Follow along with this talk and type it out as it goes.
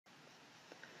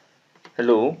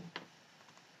Hello,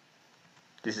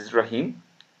 this is Rahim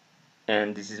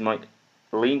and this is my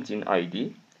LinkedIn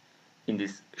ID. In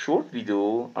this short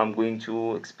video, I'm going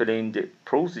to explain the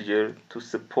procedure to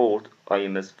support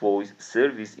IMS voice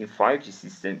service in 5G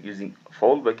system using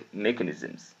fallback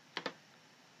mechanisms.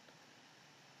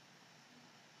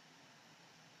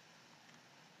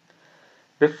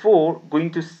 Before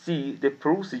going to see the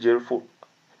procedure for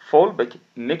fallback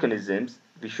mechanisms,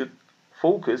 we should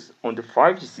focus on the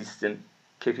 5G system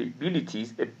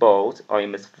capabilities about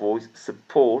IMS voice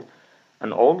support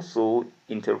and also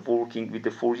interworking with the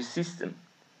 4G system.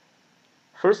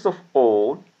 First of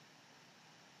all,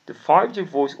 the 5G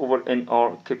voice over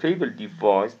NR capable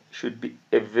device should be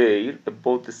aware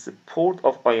about the support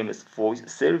of IMS voice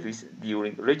service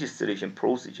during registration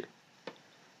procedure.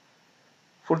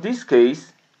 For this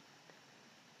case,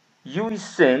 UE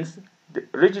sends the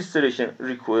registration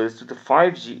request to the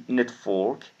 5G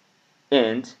network,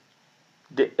 and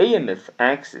the AMF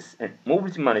access and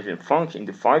mobility management function in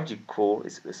the 5G core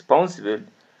is responsible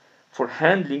for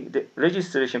handling the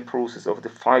registration process of the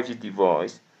 5G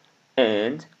device,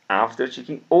 and after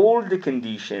checking all the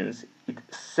conditions, it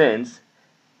sends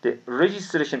the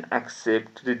registration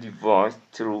accept to the device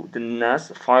through the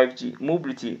NAS 5G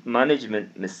mobility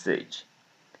management message.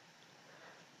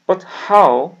 But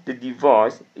how the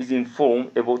device is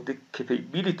informed about the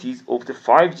capabilities of the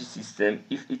 5G system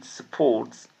if it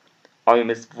supports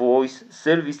IMS voice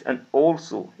service and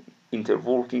also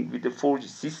interworking with the 4G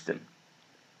system?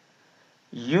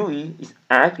 UE is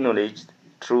acknowledged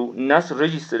through NAS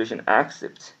registration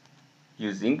accept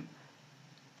using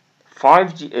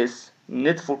 5GS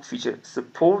network feature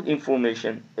support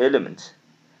information element.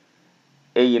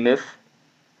 AMF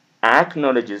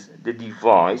acknowledges the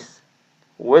device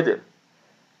whether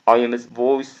IMS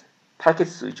voice packet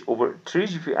switch over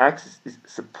 3GP access is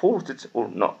supported or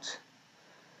not.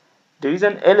 There is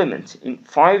an element in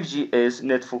 5GS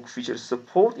network feature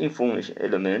support information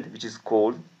element which is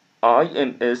called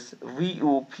IMS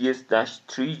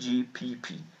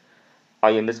VOPS-3GPP,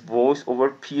 IMS voice over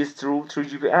PS through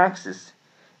 3GP access.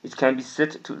 It can be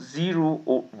set to 0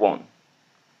 or 1.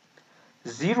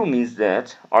 0 means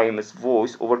that IMS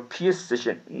voice over PS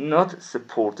session not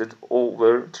supported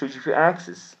over 3GP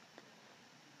access,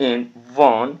 and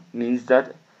 1 means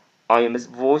that IMS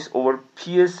voice over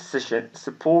PS session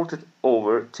supported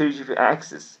over 3GP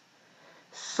access.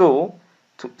 So,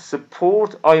 to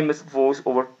support IMS voice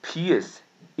over PS,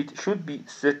 it should be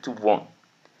set to 1.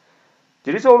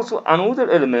 There is also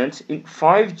another element in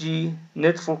 5G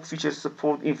network feature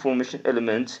support information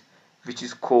element which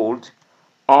is called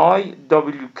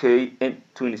IWK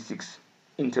N26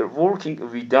 interworking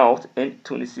without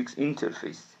N26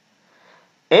 interface.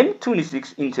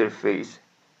 N26 interface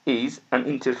is an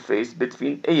interface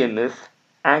between AMF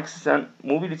access and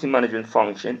mobility management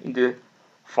function in the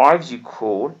 5G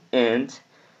core and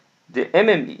the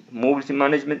MME mobility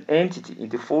management entity in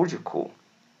the 4G core.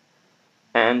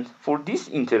 And for this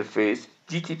interface,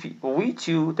 GTP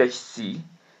v2-c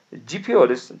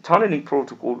GPRS tunneling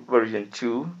protocol version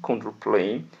 2 control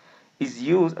plane is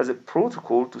used as a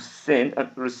protocol to send and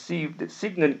receive the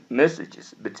signal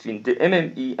messages between the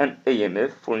MME and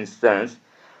AMF, for instance,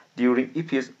 during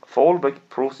EPS fallback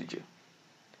procedure.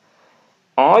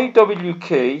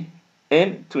 IWK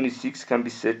N26 can be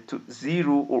set to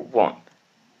 0 or 1.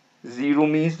 0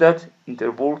 means that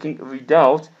interworking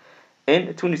without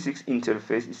N26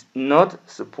 interface is not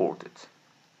supported,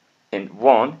 and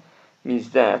 1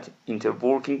 means that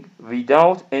interworking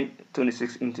without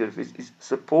N26 interface is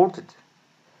supported.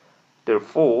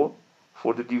 Therefore,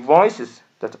 for the devices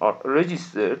that are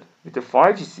registered with the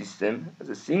 5G system as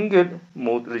a single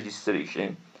mode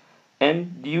registration,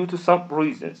 and due to some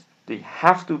reasons they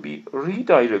have to be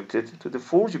redirected to the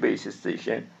 4G base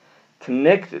station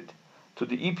connected to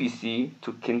the EPC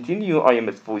to continue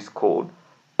IMS voice call,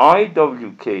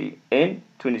 IWK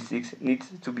N26 needs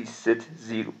to be set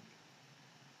 0.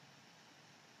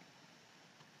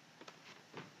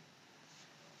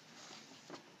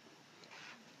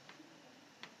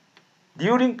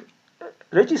 During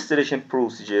registration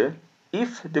procedure,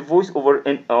 if the voice over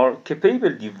NR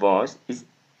capable device is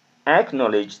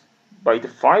acknowledged by the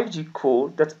 5G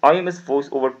core that IMS voice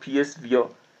over PS via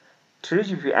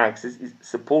 3GP access is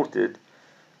supported,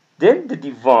 then the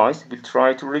device will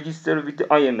try to register with the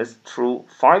IMS through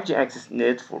 5G access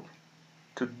network.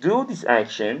 To do this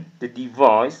action, the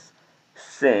device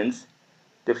sends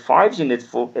the 5G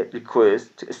network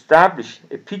request to establish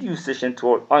a PDU session to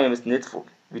our IMS network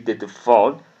with the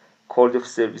default call of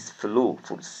service flow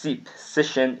for SIP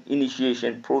session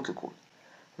initiation protocol.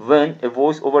 When a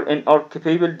voice over NR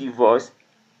capable device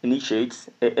initiates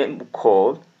a M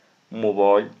call,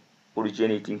 mobile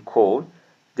originating call,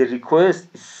 the request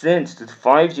is sent to the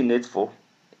 5G network.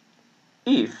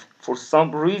 If, for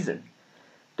some reason,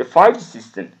 the 5G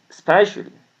system,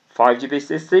 especially 5G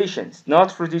base station, is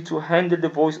not ready to handle the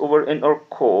voice over NR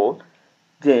call,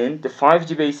 then the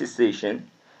 5G base station,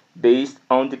 based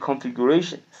on the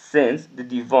configuration, sends the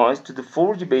device to the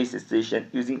 4G base station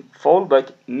using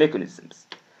fallback mechanisms.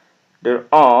 There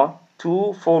are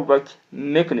two fallback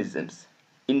mechanisms.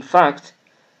 In fact,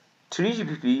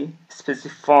 3GPP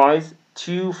specifies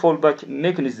two fallback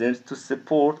mechanisms to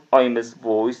support IMS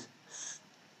voice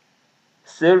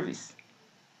service.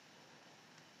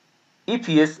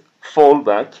 EPS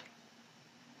Fallback.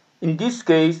 In this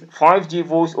case, 5G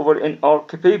voice over NR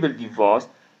capable device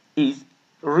is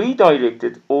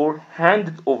redirected or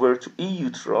handed over to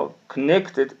E-UTRAN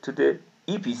connected to the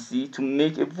EPC to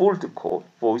make a VoLTE call,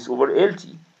 voice over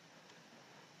LTE,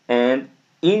 and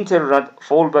inter-rad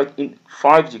fallback in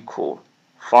 5G call.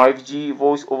 5G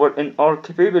voice over NR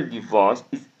capable device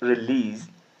is released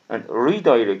and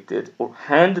redirected or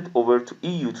handed over to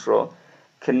E-UTRAN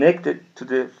connected to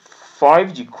the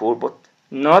 5G core but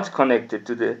not connected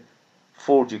to the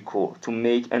 4G core to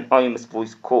make an IMS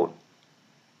voice call.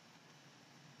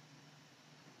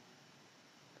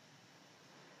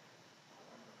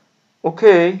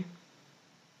 Okay,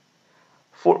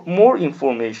 for more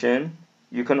information,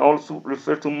 you can also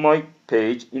refer to my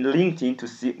page in LinkedIn to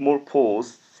see more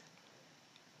posts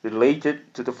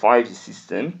related to the 5G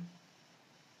system.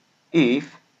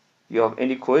 If you have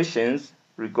any questions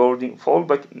regarding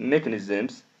fallback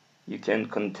mechanisms, you can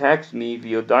contact me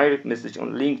via direct message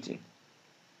on LinkedIn.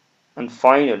 And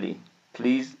finally,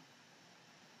 please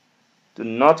do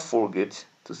not forget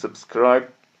to subscribe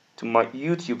to my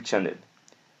YouTube channel.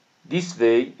 This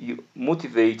way, you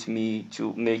motivate me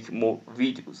to make more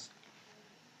videos.